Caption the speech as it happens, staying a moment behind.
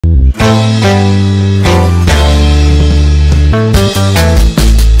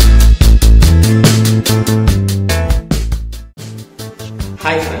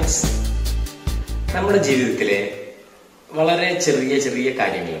Hi friends, നമ്മുടെ ജീവിതത്തിലെ വളരെ ചെറിയ ചെറിയ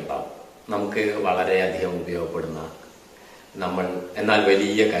കാര്യങ്ങളുണ്ടാവും. നമുക്ക് വളരെയധികം ഉപയോഗപ്പെടുന്ന, നമ്മൾ എന്നാൽ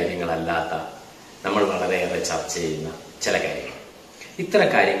വലിയ കാര്യങ്ങളല്ലാത്ത, നമ്മൾ വളരെയേറെ ചർച്ച ചെയ്യുന്ന ചില കാര്യങ്ങൾ. ഇത്തരം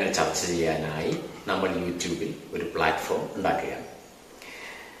കാര്യങ്ങൾ ചർച്ച ചെയ്യാനായി നമ്മൾ യൂട്യൂബിൽ ഒരു പ്ലാറ്റ്ഫോം ഉണ്ടാക്കുകയാണ്.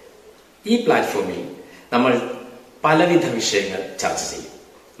 ഈ പ്ലാറ്റ്ഫോമിൽ നമ്മൾ പലവിധ വിഷയങ്ങൾ ചർച്ച ചെയ്യും.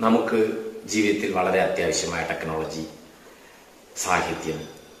 നമുക്ക് ജീവിതത്തിൽ വളരെ അത്യാവശ്യമായ ടെക്നോളജി, സാഹിത്യം,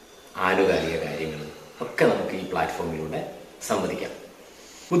 ആനുകാലിക കാര്യങ്ങൾ ഒക്കെ നമുക്ക് ഈ പ്ലാറ്റ്ഫോമിലൂടെ സംവദിക്കാം.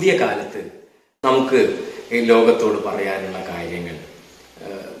 പുതിയ കാലത്ത് നമുക്ക് ഈ ലോകത്തോട് പറയാനുള്ള കാര്യങ്ങൾ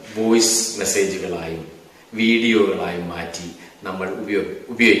വോയിസ് മെസ്സേജുകളായും വീഡിയോകളായും മാറ്റി നമ്മൾ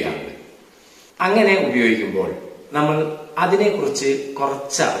ഉപയോഗിക്കാറുണ്ട്. അങ്ങനെ ഉപയോഗിക്കുമ്പോൾ നമ്മൾ അതിനെക്കുറിച്ച്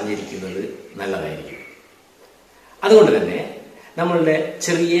കുറച്ചറിഞ്ഞിരിക്കുന്നത് നല്ലതായിരിക്കും. അതുകൊണ്ട് തന്നെ നമ്മളുടെ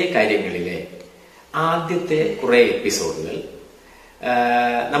ചെറിയ കാര്യങ്ങളിലെ ആദ്യത്തെ കുറെ എപ്പിസോഡുകൾ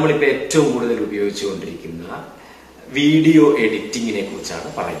നമ്മളിപ്പോൾ ഏറ്റവും കൂടുതൽ ഉപയോഗിച്ചുകൊണ്ടിരിക്കുന്ന വീഡിയോ എഡിറ്റിങ്ങിനെ കുറിച്ചാണ്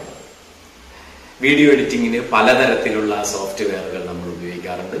പറയുന്നത്. വീഡിയോ എഡിറ്റിങ്ങിന് പലതരത്തിലുള്ള സോഫ്റ്റ്വെയറുകൾ നമ്മൾ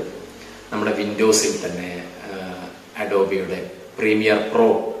ഉപയോഗിക്കാറുണ്ട്. നമ്മുടെ വിൻഡോസിൽ തന്നെ അഡോബിയുടെ പ്രീമിയർ പ്രോ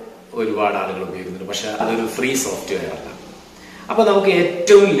ഒരുപാട് ആളുകൾ ഉപയോഗിക്കുന്നുണ്ട്. പക്ഷെ അതൊരു ഫ്രീ സോഫ്റ്റ്വെയർ അല്ല. അപ്പോൾ നമുക്ക്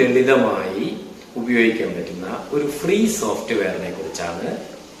ഏറ്റവും ലളിതമായി ഉപയോഗിക്കാൻ പറ്റുന്ന ഒരു ഫ്രീ സോഫ്റ്റ്വെയറിനെ കുറിച്ചാണ്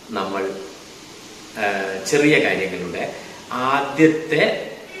നമ്മൾ ചെറിയ കാര്യങ്ങളുടെ ആദ്യത്തെ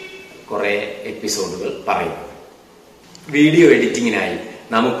കുറെ എപ്പിസോഡുകൾ പറയുന്നത്. വീഡിയോ എഡിറ്റിങ്ങിനായി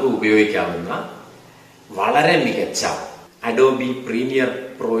നമുക്ക് ഉപയോഗിക്കാവുന്ന വളരെ മികച്ച അഡോബി പ്രീമിയർ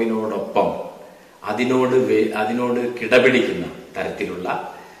പ്രോയിനോടൊപ്പം അതിനോട് കിടപിടിക്കുന്ന തരത്തിലുള്ള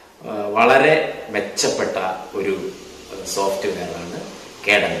വളരെ മെച്ചപ്പെട്ട ഒരു സോഫ്റ്റ്വെയറാണ്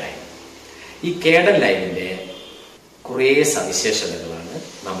Kdenlive. ഈ Kdenliveന്റെ കുറേ സവിശേഷതകളാണ്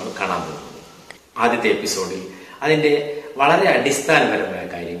നമ്മൾ കാണാൻ പോകുന്നത്. ആദ്യത്തെ എപ്പിസോഡിൽ അതിന്റെ വളരെ അടിസ്ഥാനപരമായ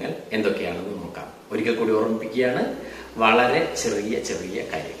കാര്യങ്ങൾ എന്തൊക്കെയാണെന്ന് നോക്കാം. ഒരിക്കൽ കൂടി ഓർമ്മിപ്പിക്കുകയാണ്, വളരെ ചെറിയ ചെറിയ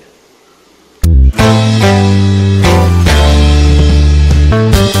കാര്യങ്ങൾ.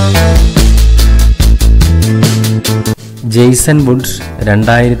 ജെയ്സൺ വുഡ്സ്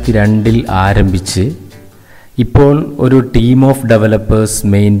 2002 ആരംഭിച്ച് ഇപ്പോൾ ഒരു ടീം ഓഫ് ഡെവലപ്പേഴ്സ്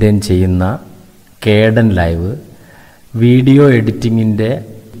മെയിൻറ്റെയിൻ ചെയ്യുന്ന Kdenlive വീഡിയോ എഡിറ്റിങ്ങിൻ്റെ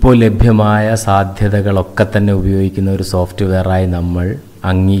ഇപ്പോൾ ലഭ്യമായ സാധ്യതകളൊക്കെ തന്നെ ഉപയോഗിക്കുന്ന ഒരു സോഫ്റ്റ്വെയറായി നമ്മൾ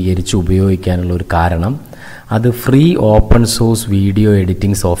അംഗീകരിച്ച് ഉപയോഗിക്കാനുള്ള ഒരു കാരണം അത് free open source video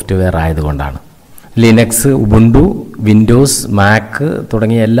editing software ആയതുകൊണ്ടാണ്. ലിനക്സ്, ഉബുണ്ടു, വിൻഡോസ്, മാക്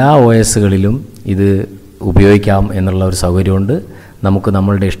തുടങ്ങിയ എല്ലാ OSകളിലും ഇത് ഉപയോഗിക്കാം എന്നുള്ള ഒരു സൗകര്യമുണ്ട്. നമുക്ക്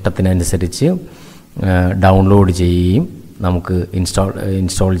നമ്മളുടെ ഇഷ്ടത്തിനനുസരിച്ച് ഡൗൺലോഡ് ചെയ്യുകയും നമുക്ക്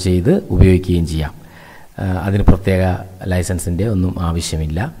ഇൻസ്റ്റാൾ ചെയ്ത് ഉപയോഗിക്കുകയും ചെയ്യാം. അതിന് പ്രത്യേക ലൈസൻസിൻ്റെ ഒന്നും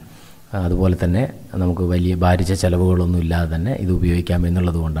ആവശ്യമില്ല. അതുപോലെ തന്നെ നമുക്ക് വലിയ ഭാരിച്ച ചിലവുകളൊന്നും ഇല്ലാതെ തന്നെ ഇത് ഉപയോഗിക്കാം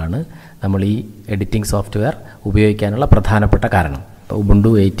എന്നുള്ളത് കൊണ്ടാണ് നമ്മൾ ഈ എഡിറ്റിംഗ് സോഫ്റ്റ്വെയർ ഉപയോഗിക്കാനുള്ള പ്രധാനപ്പെട്ട കാരണം.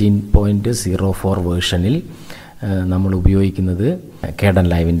 ഉബുണ്ടു 18.04 വേർഷനിൽ നമ്മൾ ഉപയോഗിക്കുന്നത്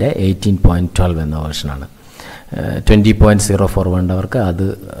Kdenliveന്റെ 18.12 എന്ന വേർഷനാണ്. 20.04 വേണ്ടവർക്ക് അത്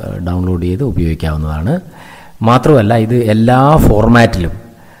ഡൗൺലോഡ് ചെയ്ത് ഉപയോഗിക്കാവുന്നതാണ്. മാത്രമല്ല ഇത് എല്ലാ ഫോർമാറ്റിലും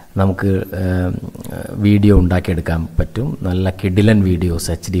നമുക്ക് വീഡിയോ ഉണ്ടാക്കിയെടുക്കാൻ പറ്റും. നല്ല കിഡിലൻ വീഡിയോസ്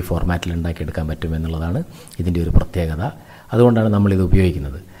HD ഫോർമാറ്റിൽ ഉണ്ടാക്കിയെടുക്കാൻ പറ്റും എന്നുള്ളതാണ് ഇതിൻ്റെ ഒരു പ്രത്യേകത. അതുകൊണ്ടാണ് നമ്മളിത്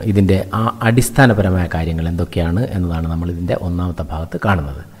ഉപയോഗിക്കുന്നത്. ഇതിൻ്റെ അടിസ്ഥാനപരമായ കാര്യങ്ങൾ എന്തൊക്കെയാണ് എന്നതാണ് നമ്മൾ ഇതിൻ്റെ ഒന്നാമത്തെ ഭാഗത്ത്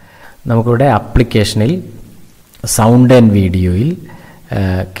കാണുന്നത്. നമുക്കിവിടെ ആപ്ലിക്കേഷനിൽ സൗണ്ട് ആൻഡ് വീഡിയോയിൽ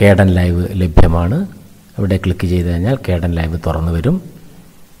Kdenlive ലഭ്യമാണ്. ഇവിടെ ക്ലിക്ക് ചെയ്ത് കഴിഞ്ഞാൽ Kdenlive തുറന്നു വരും.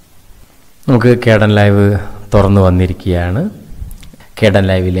 നമുക്ക് Kdenlive തുറന്നു വന്നിരിക്കുകയാണ്.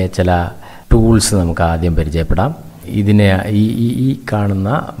 Kdenliveലെ ചില ടൂൾസ് നമുക്ക് ആദ്യം പരിചയപ്പെടാം. ഇതിനെ ഈ കാണുന്ന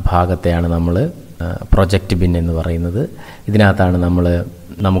ഭാഗത്തെയാണ് നമ്മൾ പ്രൊജക്റ്റ് ബിൻ എന്ന് പറയുന്നത്. ഇതിനകത്താണ്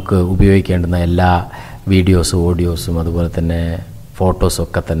നമുക്ക് ഉപയോഗിക്കേണ്ടുന്ന എല്ലാ വീഡിയോസും ഓഡിയോസും അതുപോലെ തന്നെ ഫോട്ടോസും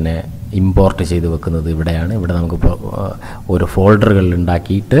ഒക്കെ തന്നെ ഇമ്പോർട്ട് ചെയ്ത് വെക്കുന്നത് ഇവിടെയാണ്. ഇവിടെ നമുക്ക് ഓരോ ഫോൾഡറുകളിൽ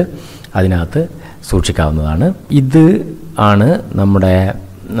ഉണ്ടാക്കിയിട്ട് അതിനകത്ത് സൂക്ഷിക്കാവുന്നതാണ്. ഇത് ആണ് നമ്മുടെ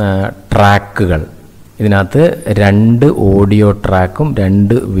ട്രാക്കുകൾ. ഇതിനകത്ത് 2 ഓഡിയോ ട്രാക്കും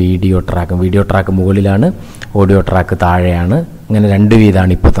 2 വീഡിയോ ട്രാക്കും. വീഡിയോ ട്രാക്ക് മുകളിലാണ്, ഓഡിയോ ട്രാക്ക് താഴെയാണ്. അങ്ങനെ 2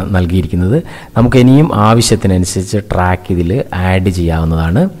 വീതമാണ് ഇപ്പോൾ നൽകിയിരിക്കുന്നത്. നമുക്ക് ഇനിയും ആവശ്യത്തിനനുസരിച്ച് ട്രാക്ക് ഇതിൽ ആഡ്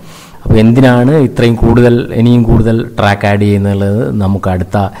ചെയ്യാവുന്നതാണ്. അപ്പോൾ എന്തിനാണ് ഇത്രയും കൂടുതൽ ഇനിയും കൂടുതൽ ട്രാക്ക് ആഡ് ചെയ്യുന്നുള്ളത് നമുക്ക്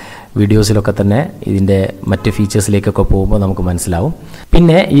അടുത്ത വീഡിയോസിലൊക്കെ തന്നെ ഇതിൻ്റെ മറ്റ് ഫീച്ചേഴ്സിലേക്കൊക്കെ പോകുമ്പോൾ നമുക്ക് മനസ്സിലാവും.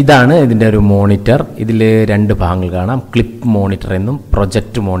 പിന്നെ ഇതാണ് ഇതിൻ്റെ ഒരു മോണിറ്റർ. ഇതിൽ 2 ഭാഗങ്ങൾ കാണാം. ക്ലിപ്പ് മോണിറ്റർ എന്നും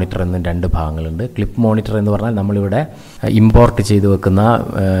പ്രൊജക്റ്റ് മോണിറ്റർ എന്നും 2 ഭാഗങ്ങളുണ്ട്. ക്ലിപ്പ് മോണിറ്റർ എന്ന് പറഞ്ഞാൽ നമ്മളിവിടെ ഇമ്പോർട്ട് ചെയ്ത് വെക്കുന്ന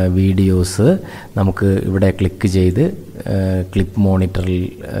വീഡിയോസ് നമുക്ക് ഇവിടെ ക്ലിക്ക് ചെയ്ത് ക്ലിപ്പ് മോണിറ്ററിൽ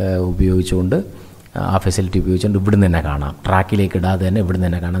ഉപയോഗിച്ചുകൊണ്ട് ആ ഫെസിലിറ്റി ഉപയോഗിച്ചുകൊണ്ട് ഇവിടുന്ന് തന്നെ കാണാം. ട്രാക്കിലേക്ക് ഇടാതെ തന്നെ ഇവിടുന്ന്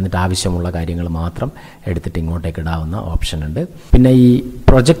തന്നെ കാണാം. എന്നിട്ട് ആവശ്യമുള്ള കാര്യങ്ങൾ മാത്രം എടുത്തിട്ട് ഇങ്ങോട്ടേക്ക് ഇടാവുന്ന ഓപ്ഷൻ ഉണ്ട്. പിന്നെ ഈ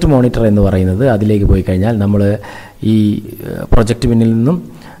പ്രൊജക്റ്റ് മോണിറ്റർ എന്ന് പറയുന്നത് അതിലേക്ക് പോയി കഴിഞ്ഞാൽ നമ്മൾ ഈ പ്രൊജക്റ്റ് പിന്നിൽ നിന്നും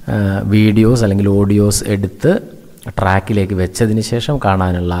വീഡിയോസ് അല്ലെങ്കിൽ ഓഡിയോസ് എടുത്ത് ട്രാക്കിലേക്ക് വെച്ചതിന് ശേഷം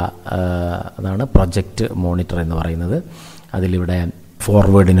കാണാനുള്ള അതാണ് പ്രൊജക്റ്റ് മോണിറ്റർ എന്ന് പറയുന്നത്. അതിലിവിടെ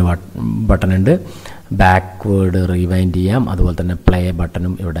ഫോർവേഡിന് ബട്ടൺ ഉണ്ട്, ബാക്ക്വേഡ് റീവൈൻഡ് ചെയ്യാം, അതുപോലെ തന്നെ പ്ലേ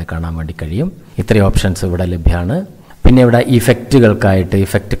ബട്ടണും ഇവിടെ കാണാൻ വേണ്ടി കഴിയും. ഇത്രയും ഓപ്ഷൻസ് ഇവിടെ ലഭ്യമാണ്. പിന്നെ ഇവിടെ ഇഫക്റ്റുകൾക്കായിട്ട്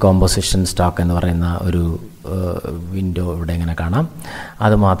ഇഫക്റ്റ് കോമ്പോസിഷൻ സ്റ്റോക്ക് എന്ന് പറയുന്ന ഒരു വിൻഡോ ഇവിടെ ഇങ്ങനെ കാണാം.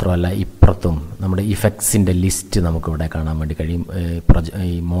 അതുമാത്രമല്ല ഇപ്പുറത്തും നമ്മുടെ ഇഫക്ട്സിൻ്റെ ലിസ്റ്റ് നമുക്കിവിടെ കാണാൻ വേണ്ടി കഴിയും.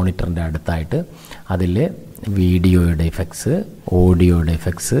 ഈ മോണിറ്ററിൻ്റെ അടുത്തായിട്ട് അതിൽ വീഡിയോയുടെ ഇഫക്ട്സ്, ഓഡിയോയുടെ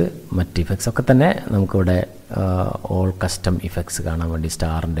ഇഫക്ട്സ്, മറ്റ് ഇഫക്ട്സ് ഒക്കെ തന്നെ നമുക്കിവിടെ ഓൾ കസ്റ്റം ഇഫക്ട്സ് കാണാൻ വേണ്ടി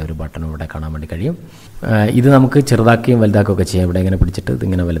സ്റ്റാറിൻ്റെ ഒരു ബട്ടൺ ഇവിടെ കാണാൻ വേണ്ടി കഴിയും. ഇത് നമുക്ക് ചെറുതാക്കുകയും വലുതാക്കുകയും ഒക്കെ ചെയ്യാം. ഇവിടെ ഇങ്ങനെ പിടിച്ചിട്ട്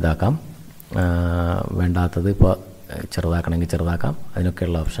ഇതിങ്ങനെ വലുതാക്കാം. വേണ്ടാത്തത് ഇപ്പോൾ ചെറുതാക്കണമെങ്കിൽ ചെറുതാക്കാം.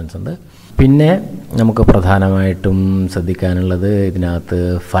 അതിനൊക്കെയുള്ള ഓപ്ഷൻസ് ഉണ്ട്. പിന്നെ നമുക്ക് പ്രധാനമായിട്ടും ശ്രദ്ധിക്കാനുള്ളത് ഇതിനകത്ത്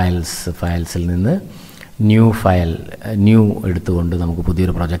ഫയൽസിൽ നിന്ന് ന്യൂ എടുത്തുകൊണ്ട് നമുക്ക്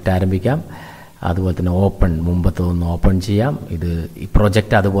പുതിയൊരു പ്രൊജക്റ്റ് ആരംഭിക്കാം. അതുപോലെ തന്നെ മുമ്പത്തെ ഒന്ന് ഓപ്പൺ ചെയ്യാം. ഇത് ഈ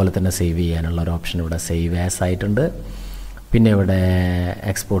പ്രൊജക്റ്റ് അതുപോലെ തന്നെ സേവ് ചെയ്യാനുള്ള ഒരു ഓപ്ഷൻ ഇവിടെ സേവ് ആസ് ആയിട്ടുണ്ട്. പിന്നെ ഇവിടെ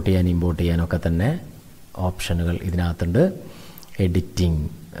എക്സ്പോർട്ട് ചെയ്യാൻ ഇമ്പോർട്ട് ചെയ്യാനൊക്കെ തന്നെ ഓപ്ഷനുകൾ ഇതിനകത്തുണ്ട്. എഡിറ്റിംഗ്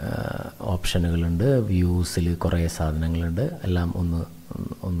ഓപ്ഷനുകളുണ്ട്. വ്യൂസിൽ കുറേ സാധനങ്ങളുണ്ട്. എല്ലാം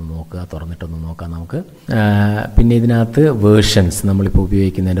ഒന്ന് നോക്കുക, തുറന്നിട്ടൊന്ന് നോക്കാം നമുക്ക്. പിന്നെ ഇതിനകത്ത് വേർഷൻസ്, നമ്മളിപ്പോൾ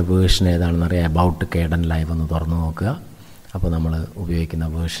ഉപയോഗിക്കുന്നതിൻ്റെ വേർഷൻ ഏതാണെന്ന് അറിയാം. അബൌട്ട് Kdenlive ഒന്ന് തുറന്ന് നോക്കുക. അപ്പോൾ നമ്മൾ ഉപയോഗിക്കുന്ന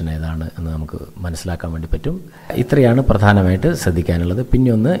വേർഷൻ ഏതാണ് എന്ന് നമുക്ക് മനസ്സിലാക്കാൻ വേണ്ടി പറ്റും. ഇത്രയാണ് പ്രധാനമായിട്ട് ശ്രദ്ധിക്കാനുള്ളത്. പിന്നെ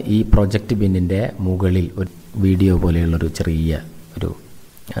ഒന്ന് ഈ പ്രൊജക്റ്റ് ബിന്നിൻ്റെ മുകളിൽ ഒരു വീഡിയോ പോലെയുള്ളൊരു ചെറിയ ഒരു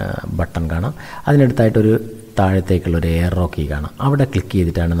ബട്ടൺ കാണാം. അതിനടുത്തായിട്ടൊരു താഴത്തേക്കുള്ളൊരു എയറോ കീ കാണാം. അവിടെ ക്ലിക്ക്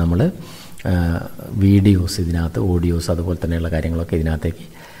ചെയ്തിട്ടാണ് നമ്മൾ വീഡിയോസ് ഇതിനകത്ത്, ഓഡിയോസ് അതുപോലെ തന്നെയുള്ള കാര്യങ്ങളൊക്കെ ഇതിനകത്തേക്ക്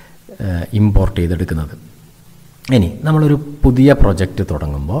ഇമ്പോർട്ട് ചെയ്തെടുക്കുന്നത്. ഇനി നമ്മളൊരു പുതിയ പ്രൊജക്റ്റ്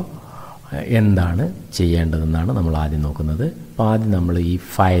തുടങ്ങുമ്പോൾ എന്താണ് ചെയ്യേണ്ടതെന്നാണ് നമ്മൾ ആദ്യം നോക്കുന്നത്. അപ്പോൾ ആദ്യം നമ്മൾ ഈ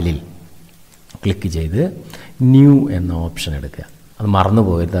ഫയലിൽ ക്ലിക്ക് ചെയ്ത് ന്യൂ എന്ന ഓപ്ഷൻ എടുക്കുക. അത് മറന്നു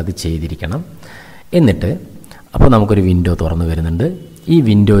പോകരുത്, അത് ചെയ്തിരിക്കണം. എന്നിട്ട് അപ്പോൾ നമുക്കൊരു വിൻഡോ തുറന്നു വരുന്നുണ്ട്. ഈ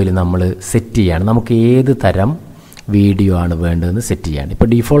വിൻഡോയിൽ നമ്മൾ സെറ്റ് ചെയ്യാണ് നമുക്ക് ഏത് തരം വീഡിയോ ആണ് വേണ്ടതെന്ന് സെറ്റ് ചെയ്യാണ്. ഇപ്പോൾ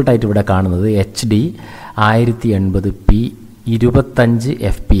ഡീഫോൾട്ടായിട്ട് ഇവിടെ കാണുന്നത് HD 1080p 25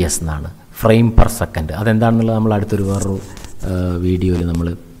 FPS എന്നാണ്, ഫ്രെയിം പെർ സെക്കൻഡ്. അതെന്താണെന്നുള്ളത് നമ്മൾ അടുത്തൊരു വേറൊരു വീഡിയോയിൽ നമ്മൾ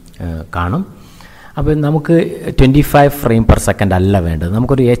കാണും. അപ്പോൾ നമുക്ക് 25 ഫ്രെയിം പെർ സെക്കൻഡ് അല്ല വേണ്ടത്.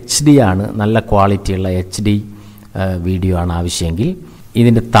 നമുക്കൊരു HD ആണ്, നല്ല ക്വാളിറ്റിയുള്ള HD വീഡിയോ ആണ് ആവശ്യമെങ്കിൽ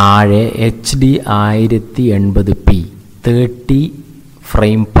ഇതിൻ്റെ താഴെ HD 1080p 30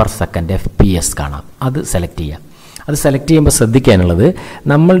 frame per second FPS കാണാം. അത് സെലക്ട് ചെയ്യാം. അത് സെലക്ട് ചെയ്യുമ്പോൾ ശ്രദ്ധിക്കാനുള്ളത്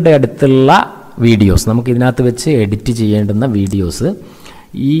നമ്മളുടെ അടുത്തുള്ള വീഡിയോസ്, നമുക്ക് ഇതിനകത്ത് വെച്ച് എഡിറ്റ് ചെയ്യേണ്ടുന്ന വീഡിയോസ്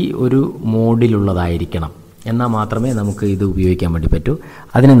ഈ ഒരു മോഡിലുള്ളതായിരിക്കണം. എന്നാൽ മാത്രമേ നമുക്ക് ഇത് ഉപയോഗിക്കാൻ വേണ്ടി പറ്റൂ.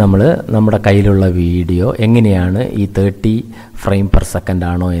 അതിന് നമ്മൾ നമ്മുടെ കയ്യിലുള്ള വീഡിയോ എങ്ങനെയാണ് ഈ 30 ഫ്രെയിം പെർ സെക്കൻഡ്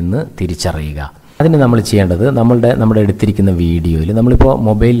ആണോ എന്ന് തിരിച്ചറിയുക. അതിന് നമ്മൾ ചെയ്യേണ്ടത് നമ്മുടെ എടുത്തിരിക്കുന്ന വീഡിയോയിൽ, നമ്മളിപ്പോൾ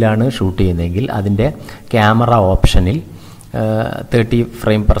മൊബൈലിലാണ് ഷൂട്ട് ചെയ്യുന്നതെങ്കിൽ അതിൻ്റെ ക്യാമറ ഓപ്ഷനിൽ 30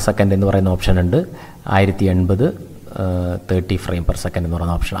 ഫ്രെയിം പെർ സെക്കൻഡ് എന്ന് പറയുന്ന ഓപ്ഷൻ ഉണ്ട്. 1080 30 ഫ്രെയിം പെർ സെക്കൻഡ് എന്ന്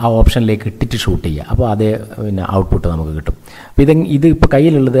പറയുന്ന ഓപ്ഷൻ, ആ ഓപ്ഷനിലേക്ക് ഇട്ടിട്ട് ഷൂട്ട് ചെയ്യുക. അപ്പോൾ അതേ പിന്നെ ഔട്ട്പുട്ട് നമുക്ക് കിട്ടും. അപ്പോൾ ഇത് ഇപ്പോൾ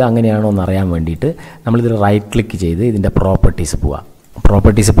കയ്യിലുള്ളത് അങ്ങനെയാണോ എന്ന് അറിയാൻ വേണ്ടിയിട്ട് നമ്മളിതിൽ റൈറ്റ് ക്ലിക്ക് ചെയ്ത് ഇതിൻ്റെ പ്രോപ്പർട്ടീസ് പോവുക.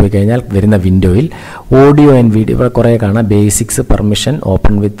 പ്രോപ്പർട്ടീസ് പോയി കഴിഞ്ഞാൽ വരുന്ന വിൻഡോയിൽ ഓഡിയോ ആൻഡ് വീഡിയോ, ഇവിടെ കുറേ കാണാം. ബേസിക്സ്, പെർമിഷൻ,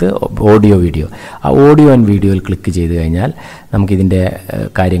 ഓപ്പൺ വിത്ത് ഓഡിയോ വീഡിയോ. ആ ഓഡിയോ ആൻഡ് വീഡിയോയിൽ ക്ലിക്ക് ചെയ്ത് കഴിഞ്ഞാൽ നമുക്കിതിൻ്റെ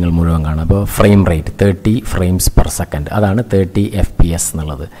കാര്യങ്ങൾ മുഴുവൻ കാണാം. അപ്പോൾ frame rate 30 frames per second, അതാണ് 30 FPS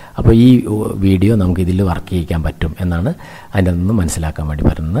എന്നുള്ളത്. അപ്പോൾ ഈ വീഡിയോ നമുക്കിതിൽ വർക്ക് ചെയ്യിക്കാൻ പറ്റും എന്നാണ് അതിൻ്റെ നിന്ന് മനസ്സിലാക്കാൻ വേണ്ടി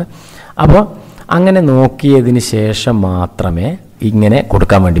പറ്റുന്നത്. അപ്പോൾ അങ്ങനെ നോക്കിയതിന് ശേഷം മാത്രമേ ഇങ്ങനെ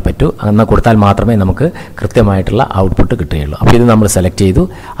കൊടുക്കാൻ വേണ്ടി പറ്റൂ. എന്നാൽ കൊടുത്താൽ മാത്രമേ നമുക്ക് കൃത്യമായിട്ടുള്ള ഔട്ട്പുട്ട് കിട്ടുകയുള്ളൂ. അപ്പോൾ ഇത് നമ്മൾ സെലക്ട് ചെയ്തു.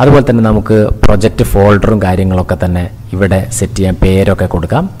 അതുപോലെ തന്നെ നമുക്ക് പ്രൊജക്റ്റ് ഫോൾഡറും കാര്യങ്ങളൊക്കെ തന്നെ ഇവിടെ സെറ്റ് ചെയ്യാൻ പേരൊക്കെ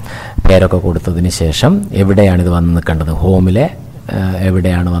കൊടുക്കാം. പേരൊക്കെ കൊടുത്തതിന് ശേഷം എവിടെയാണിത് വന്ന് നിൽക്കേണ്ടത്, ഹോമിലെ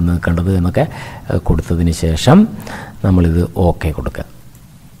എവിടെയാണ് വന്ന് നിൽക്കേണ്ടത് എന്നൊക്കെ കൊടുത്തതിന് ശേഷം നമ്മളിത് ഓക്കെ കൊടുക്കുക.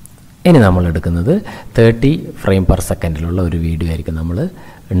 ഇനി നമ്മൾ എടുക്കുന്നത് 30 ഫ്രെയിം പെർ സെക്കൻഡിലുള്ള ഒരു വീഡിയോ ആയിരിക്കും നമ്മൾ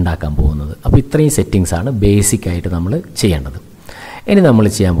ഉണ്ടാക്കാൻ പോകുന്നത്. അപ്പോൾ ഇത്രയും സെറ്റിങ്സാണ് ബേസിക്കായിട്ട് നമ്മൾ ചെയ്യേണ്ടത്. ഇനി നമ്മൾ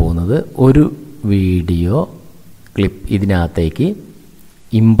ചെയ്യാൻ പോകുന്നത് ഒരു വീഡിയോ ക്ലിപ്പ് ഇതിനകത്തേക്ക്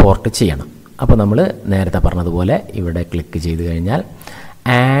ഇമ്പോർട്ട് ചെയ്യണം. അപ്പോൾ നമ്മൾ നേരത്തെ പറഞ്ഞതുപോലെ ഇവിടെ ക്ലിക്ക് ചെയ്ത് കഴിഞ്ഞാൽ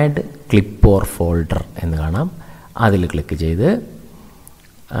ആഡ് ക്ലിപ്പ് ഓർ ഫോൾഡർ എന്ന് കാണാം. അതിൽ ക്ലിക്ക്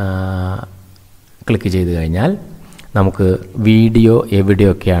ചെയ്ത് കഴിഞ്ഞാൽ നമുക്ക് വീഡിയോ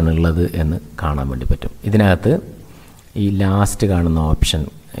എവിടെയൊക്കെയാണുള്ളത് എന്ന് കാണാൻ വേണ്ടി പറ്റും. ഇതിനകത്ത് ഈ ലാസ്റ്റ് കാണുന്ന ഓപ്ഷൻ,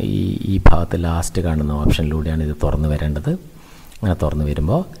 ഈ ഭാഗത്ത് ലാസ്റ്റ് കാണുന്ന ഓപ്ഷനിലൂടെയാണ് ഇത് തുറന്നു വരേണ്ടത്. അങ്ങനെ തുറന്നു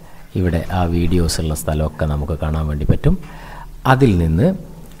വരുമ്പോൾ ഇവിടെ ആ വീഡിയോസുള്ള സ്ഥലമൊക്കെ നമുക്ക് കാണാൻ വേണ്ടി പറ്റും. അതിൽ നിന്ന്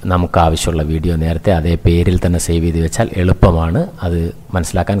നമുക്ക് ആവശ്യമുള്ള വീഡിയോ നേരത്തെ അതേ പേരിൽ തന്നെ സേവ് ചെയ്ത് വെച്ചാൽ എളുപ്പമാണ് അത്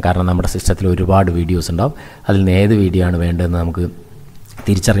മനസ്സിലാക്കാൻ. കാരണം നമ്മുടെ സിസ്റ്റത്തിൽ ഒരുപാട് വീഡിയോസ് ഉണ്ടാവും. അതിൽ നിന്ന് ഏത് വീഡിയോ ആണ് വേണ്ടതെന്ന് നമുക്ക്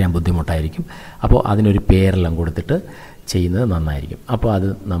തിരിച്ചറിയാൻ ബുദ്ധിമുട്ടായിരിക്കും. അപ്പോൾ അതിനൊരു പേരെല്ലാം കൊടുത്തിട്ട് ചെയ്യുന്നത് നന്നായിരിക്കും. അപ്പോൾ അത്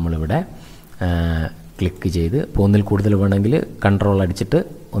നമ്മളിവിടെ ക്ലിക്ക് ചെയ്ത് ഇപ്പോൾ ഒന്നിൽ കൂടുതൽ വേണമെങ്കിൽ കൺട്രോൾ അടിച്ചിട്ട്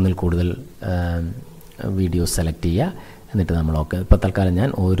ഒന്നിൽ കൂടുതൽ വീഡിയോ സെലക്ട് ചെയ്യുക. എന്നിട്ട് നമ്മൾ ഓക്കെ. ഇപ്പോൾ തൽക്കാലം ഞാൻ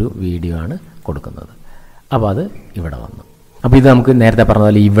ഒരു വീഡിയോ ആണ് കൊടുക്കുന്നത്. അപ്പോൾ അത് ഇവിടെ വന്നു. അപ്പോൾ ഇത് നമുക്ക് നേരത്തെ പറഞ്ഞ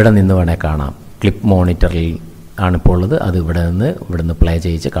പോലെ ഇവിടെ നിന്ന് വേണേൽ കാണാം. ക്ലിപ്പ് മോണിറ്ററിൽ ആണിപ്പോൾ ഉള്ളത്. അത് ഇവിടെ നിന്ന് പ്ലേ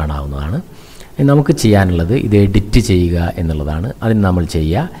ചെയ്യിച്ച് കാണാവുന്നതാണ്. നമുക്ക് ചെയ്യാനുള്ളത് ഇത് എഡിറ്റ് ചെയ്യുക എന്നുള്ളതാണ്. അതിന് നമ്മൾ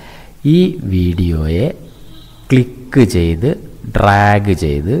ചെയ്യുക, ഈ വീഡിയോയെ ക്ലിക്ക് ചെയ്ത് ഡ്രാഗ്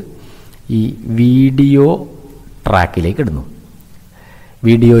ചെയ്ത് ഈ വീഡിയോ ട്രാക്കിലേക്ക് ഇടുന്നു.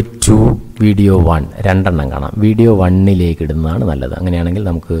 വീഡിയോ 2, വീഡിയോ 1 രണ്ടെണ്ണം കാണാം. വീഡിയോ 1ലേക്ക് ഇടുന്നതാണ് നല്ലത്. അങ്ങനെയാണെങ്കിൽ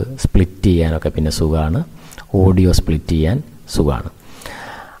നമുക്ക് സ്പ്ലിറ്റ് ചെയ്യാനൊക്കെ പിന്നെ സുഖമാണ്. ഓഡിയോ സ്പ്ലിറ്റ് ചെയ്യാൻ സുഖമാണ്.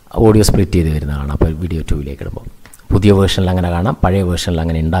 ഓഡിയോ സ്പ്ലിറ്റ് ചെയ്ത് വരുന്നതാണ്. അപ്പോൾ വീഡിയോ 2ലേക്ക് ഇടുമ്പോൾ പുതിയ വേർഷനിൽ അങ്ങനെ കാണാം, പഴയ വേർഷനിൽ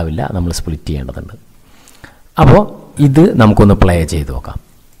അങ്ങനെ ഉണ്ടാവില്ല. നമ്മൾ സ്പ്ലിറ്റ് ചെയ്യേണ്ടതുണ്ട്. അപ്പോൾ ഇത് നമുക്കൊന്ന് പ്ലേ ചെയ്ത് നോക്കാം.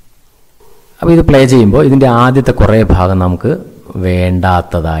 അപ്പോൾ ഇത് പ്ലേ ചെയ്യുമ്പോൾ ഇതിൻ്റെ ആദ്യത്തെ കുറേ ഭാഗം നമുക്ക്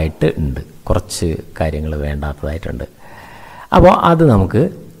വേണ്ടാത്തതായിട്ട് ഉണ്ട്. കുറച്ച് കാര്യങ്ങൾ വേണ്ടാത്തതായിട്ടുണ്ട്. അപ്പോൾ അത് നമുക്ക്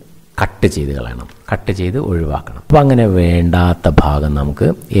കട്ട് ചെയ്ത് കളയണം, കട്ട് ചെയ്ത് ഒഴിവാക്കണം. അപ്പോൾ അങ്ങനെ വേണ്ടാത്ത ഭാഗം നമുക്ക്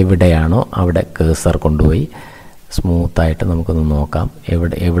എവിടെയാണോ അവിടെ കേസർ കൊണ്ടുപോയി സ്മൂത്തായിട്ട് നമുക്കൊന്ന് നോക്കാം.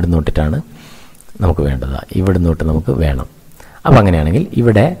 എവിടെ നിന്നിട്ടാണ് നമുക്ക് വേണ്ടത്, ഇവിടെ നിന്നിട്ട് നമുക്ക് വേണം. അപ്പോൾ അങ്ങനെയാണെങ്കിൽ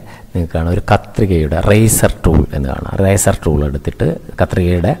ഇവിടെ നിങ്ങൾക്ക് കാണാം ഒരു കത്രികയുടെ റേസർ ടൂൾ എന്ന് കാണാം. റേസർ ടൂൾ എടുത്തിട്ട്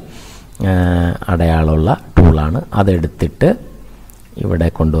കത്രികയുടെ അടയാളമുള്ള ടൂളാണ്. അതെടുത്തിട്ട് ഇവിടെ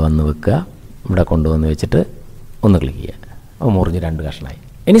കൊണ്ടുവന്ന് വെക്കുക. ഇവിടെ കൊണ്ടുവന്ന് വെച്ചിട്ട് ഒന്ന് ക്ലിക്ക് ചെയ്യുക. അപ്പോൾ മുറിഞ്ഞ് 2 കഷ്ണമായി.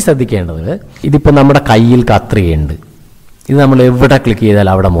 ഇനി ശ്രദ്ധിക്കേണ്ടത്, ഇതിപ്പോൾ നമ്മുടെ കയ്യിൽ കത്രികയുണ്ട്. ഇത് നമ്മൾ എവിടെ ക്ലിക്ക് ചെയ്താൽ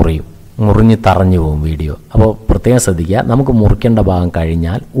അവിടെ മുറിഞ്ഞ് തറഞ്ഞു പോകും വീഡിയോ. അപ്പോൾ പ്രത്യേകം ശ്രദ്ധിക്കുക. നമുക്ക് മുറിക്കേണ്ട ഭാഗം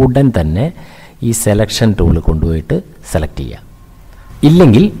കഴിഞ്ഞാൽ ഉടൻ തന്നെ ഈ സെലക്ഷൻ ടൂൾ കൊണ്ടുപോയിട്ട് സെലക്ട് ചെയ്യുക.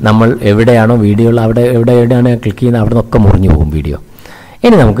 ഇല്ലെങ്കിൽ നമ്മൾ എവിടെയാണോ വീഡിയോ അവിടെ എവിടെയാണ് ക്ലിക്ക് ചെയ്യുന്നത് അവിടെ നിന്നൊക്കെ മുറിഞ്ഞു പോകും വീഡിയോ.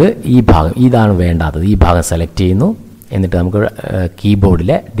 ഇനി നമുക്ക് ഈ ഭാഗം, ഇതാണ് വേണ്ടാത്തത്, ഈ ഭാഗം സെലക്ട് ചെയ്യുന്നു. എന്നിട്ട് നമുക്ക്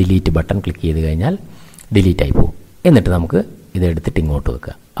കീബോർഡിലെ ഡിലീറ്റ് ബട്ടൺ ക്ലിക്ക് ചെയ്ത് കഴിഞ്ഞാൽ ഡിലീറ്റ് ആയി പോകും. എന്നിട്ട് നമുക്ക് ഇതെടുത്തിട്ട് ഇങ്ങോട്ട്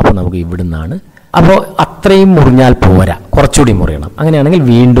വെക്കുക. അപ്പോൾ നമുക്ക് ഇവിടുന്നാണ്. അപ്പോൾ അത്രയും മുറിഞ്ഞാൽ പോരാ, കുറച്ചുകൂടി മുറിയണം. അങ്ങനെയാണെങ്കിൽ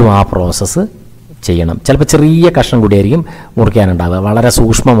വീണ്ടും ആ പ്രോസസ്സ് ചെയ്യണം. ചിലപ്പോൾ ചെറിയ കഷ്ണം കൂടിയായിരിക്കും മുറിക്കാനുണ്ടാവുക. വളരെ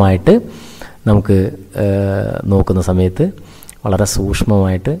സൂക്ഷ്മമായിട്ട് നമുക്ക് നോക്കുന്ന സമയത്ത് വളരെ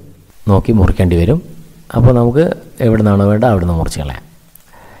സൂക്ഷ്മമായിട്ട് നോക്കി മുറിക്കേണ്ടി വരും. അപ്പോൾ നമുക്ക് എവിടെ നിന്നാണോ വേണ്ടത് അവിടെ നിന്ന് മുറിച്ച് കളയാം.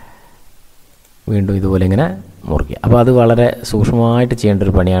 വീണ്ടും ഇതുപോലെ ഇങ്ങനെ മുറിക്കുക. അപ്പോൾ അത് വളരെ സൂക്ഷ്മമായിട്ട് ചെയ്യേണ്ട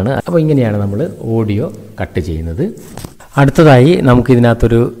ഒരു പണിയാണ്. അപ്പോൾ ഇങ്ങനെയാണ് നമ്മൾ ഓഡിയോ കട്ട് ചെയ്യുന്നത്. അടുത്തതായി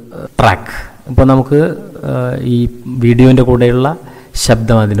നമുക്കിതിനകത്തൊരു ട്രാക്ക്, ഇപ്പോൾ നമുക്ക് ഈ വീഡിയോൻ്റെ കൂടെയുള്ള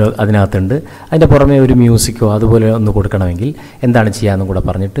ശബ്ദം അതിനകത്തുണ്ട്. അതിൻ്റെ പുറമെ ഒരു മ്യൂസിക്കോ അതുപോലെ ഒന്ന് കൊടുക്കണമെങ്കിൽ എന്താണ് ചെയ്യാമെന്നും കൂടെ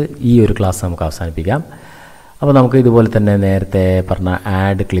പറഞ്ഞിട്ട് ഈ ഒരു ക്ലാസ് നമുക്ക് അവസാനിപ്പിക്കാം. അപ്പോൾ നമുക്ക് ഇതുപോലെ തന്നെ നേരത്തെ പറഞ്ഞ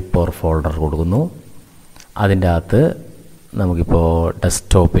ആഡ് ക്ലിപ്പ് ഓർ ഫോൾഡർ കൊടുക്കുന്നു. അതിൻ്റെ അകത്ത് നമുക്കിപ്പോൾ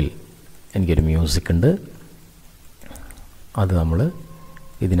ഡെസ്ക്ടോപ്പിൽ എനിക്കൊരു മ്യൂസിക് ഉണ്ട്. അത് നമ്മൾ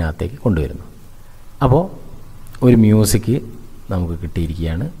ഇതിനകത്തേക്ക് കൊണ്ടുവരുന്നു. അപ്പോൾ ഒരു മ്യൂസിക് നമുക്ക്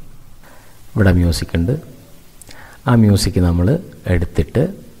കിട്ടിയിരിക്കുകയാണ്. ഇവിടെ മ്യൂസിക് ഉണ്ട്. ആ മ്യൂസിക് നമ്മൾ എടുത്തിട്ട്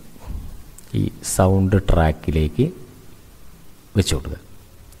ഈ സൗണ്ട് ട്രാക്കിലേക്ക് വെച്ച് കൊടുക്കുക.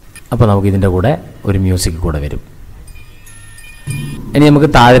 അപ്പോൾ നമുക്കിതിൻ്റെ കൂടെ ഒരു മ്യൂസിക് കൂടെ വരും. ഇനി നമുക്ക്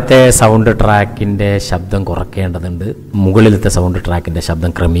താഴത്തെ സൗണ്ട് ട്രാക്കിൻ്റെ ശബ്ദം കുറയ്ക്കേണ്ടതുണ്ട്, മുകളിലത്തെ സൗണ്ട് ട്രാക്കിൻ്റെ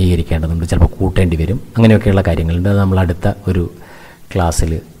ശബ്ദം ക്രമീകരിക്കേണ്ടതുണ്ട്, ചിലപ്പോൾ കൂട്ടേണ്ടി വരും. അങ്ങനെയൊക്കെയുള്ള കാര്യങ്ങളുണ്ട്. അത് നമ്മൾ അടുത്ത ഒരു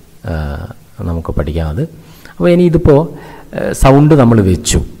ക്ലാസ്സിൽ നമുക്ക് പഠിക്കാം അത്. അപ്പോൾ ഇനി ഇതിപ്പോൾ സൗണ്ട് നമ്മൾ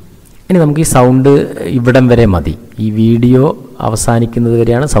വെച്ചു. ഇനി നമുക്ക് ഈ സൗണ്ട് ഇവിടം വരെ മതി. ഈ വീഡിയോ അവസാനിക്കുന്നത്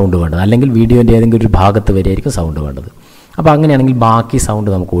വരെയാണ് സൗണ്ട് വേണ്ടത്, അല്ലെങ്കിൽ വീഡിയോൻ്റെ ഏതെങ്കിലും ഒരു ഭാഗത്ത് വരെയായിരിക്കും സൗണ്ട് വേണ്ടത്. അപ്പോൾ അങ്ങനെയാണെങ്കിൽ ബാക്കി സൗണ്ട്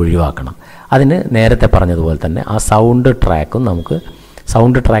നമുക്ക് ഒഴിവാക്കണം. അതിന് നേരത്തെ പറഞ്ഞതുപോലെ തന്നെ ആ സൗണ്ട്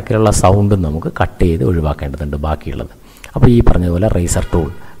ട്രാക്കിലുള്ള സൗണ്ടും നമുക്ക് കട്ട് ചെയ്ത് ഒഴിവാക്കേണ്ടതുണ്ട് ബാക്കിയുള്ളത്. അപ്പോൾ ഈ പറഞ്ഞതുപോലെ റേസർ ടൂൾ,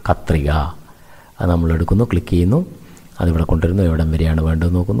 കത്രിക, അത് നമ്മൾ എടുക്കുന്നു, ക്ലിക്ക് ചെയ്യുന്നു, അതിവിടെ കൊണ്ടുവരുന്നു. എവിടം വരെയാണ്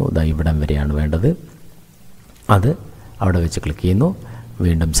വേണ്ടത് നോക്കുന്നു. ഇതാ ഇവിടം വരെയാണ് വേണ്ടത്. അത് അവിടെ വെച്ച് ക്ലിക്ക് ചെയ്യുന്നു.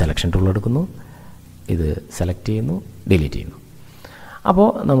 വീണ്ടും സെലക്ഷൻ ടൂൾ എടുക്കുന്നു, ഇത് സെലക്ട് ചെയ്യുന്നു, ഡിലീറ്റ് ചെയ്യുന്നു. അപ്പോൾ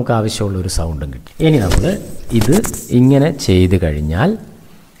നമുക്ക് ആവശ്യമുള്ളൊരു സൗണ്ടും കിട്ടി. ഇനി നമ്മൾ ഇത് ഇങ്ങനെ ചെയ്ത് കഴിഞ്ഞാൽ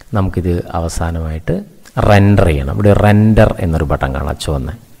നമുക്കിത് അവസാനമായിട്ട് റെൻഡർ ചെയ്യണം. ഇവിടെ റെൻഡർ എന്നൊരു ബട്ടൺ കാണാം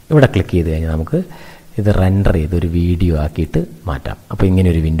ചുവന്ന. ഇവിടെ ക്ലിക്ക് ചെയ്ത് കഴിഞ്ഞാൽ നമുക്ക് ഇത് റെൻഡർ ചെയ്ത് ഒരു വീഡിയോ ആക്കിയിട്ട് മാറ്റാം. അപ്പോൾ ഇങ്ങനെ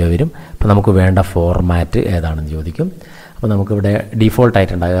ഒരു വിൻഡോ വരും. അപ്പോൾ നമുക്ക് വേണ്ട ഫോർമാറ്റ് ഏതാണെന്ന് ചോദിക്കും. അപ്പോൾ നമുക്കിവിടെ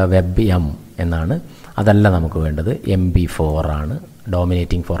ഡീഫോൾട്ടായിട്ടുണ്ടാകുക വെബ് എം എന്നാണ്. അതല്ല നമുക്ക് വേണ്ടത് MP4 ആണ്,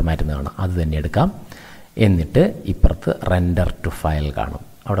 ഡോമിനേറ്റിംഗ് ഫോർമാറ്റ് എന്ന് കാണാം, അത് തന്നെ എടുക്കാം. എന്നിട്ട് ഇപ്പുറത്ത് റെൻഡർ ടു ഫയൽ കാണും,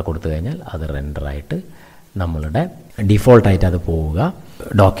 അവിടെ കൊടുത്തു കഴിഞ്ഞാൽ അത് റെൻഡറായിട്ട് നമ്മളുടെ ഡീഫോൾട്ടായിട്ട് അത് പോവുക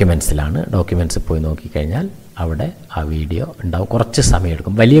ഡോക്യുമെൻറ്റ്സിലാണ്. ഡോക്യുമെൻറ്റ്സിൽ പോയി നോക്കിക്കഴിഞ്ഞാൽ അവിടെ ആ വീഡിയോ ഉണ്ടാവും. കുറച്ച് സമയം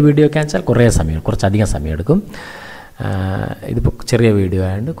എടുക്കും. വലിയ വീഡിയോ ഒക്കെ വെച്ചാൽ കുറച്ചധികം സമയം എടുക്കും. ഇതിപ്പോൾ ചെറിയ വീഡിയോ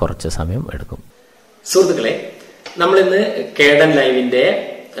ആയതുകൊണ്ട് കുറച്ച് സമയം എടുക്കും. സുഹൃത്തുക്കളെ, നമ്മളിന്ന് Kdenliveന്റെ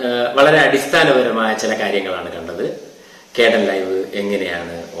വളരെ അടിസ്ഥാനപരമായ ചില കാര്യങ്ങളാണ് കണ്ടത്. Kdenlive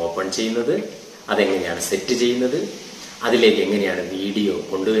എങ്ങനെയാണ് ഓപ്പൺ ചെയ്യുന്നത്, അതെങ്ങനെയാണ് സെറ്റ് ചെയ്യുന്നത്, അതിലേക്ക് എങ്ങനെയാണ് വീഡിയോ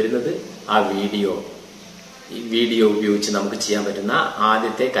കൊണ്ടുവരുന്നത്, ആ വീഡിയോ ഉപയോഗിച്ച് നമുക്ക് ചെയ്യാൻ പറ്റുന്ന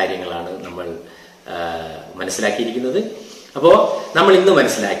ആദ്യത്തെ കാര്യങ്ങളാണ് നമ്മൾ മനസ്സിലാക്കിയിരിക്കുന്നത്. അപ്പോൾ നമ്മൾ ഇന്ന്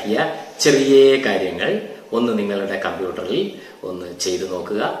മനസ്സിലാക്കിയ ചെറിയ കാര്യങ്ങൾ ഒന്ന് നിങ്ങളുടെ കമ്പ്യൂട്ടറിൽ ഒന്ന് ചെയ്തു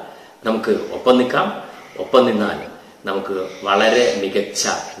നോക്കുക. നമുക്ക് ഒപ്പം നിൽക്കാം. ഒപ്പം നിന്നാൽ നമുക്ക് വളരെ മികച്ച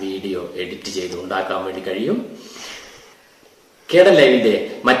വീഡിയോ എഡിറ്റ് ചെയ്ത് ഉണ്ടാക്കാൻ വേണ്ടി കഴിയും. Kdenliveന്റെ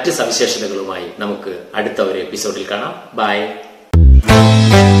മറ്റ് സവിശേഷതകളുമായി നമുക്ക് അടുത്ത ഒരു എപ്പിസോഡിൽ കാണാം. ബൈ.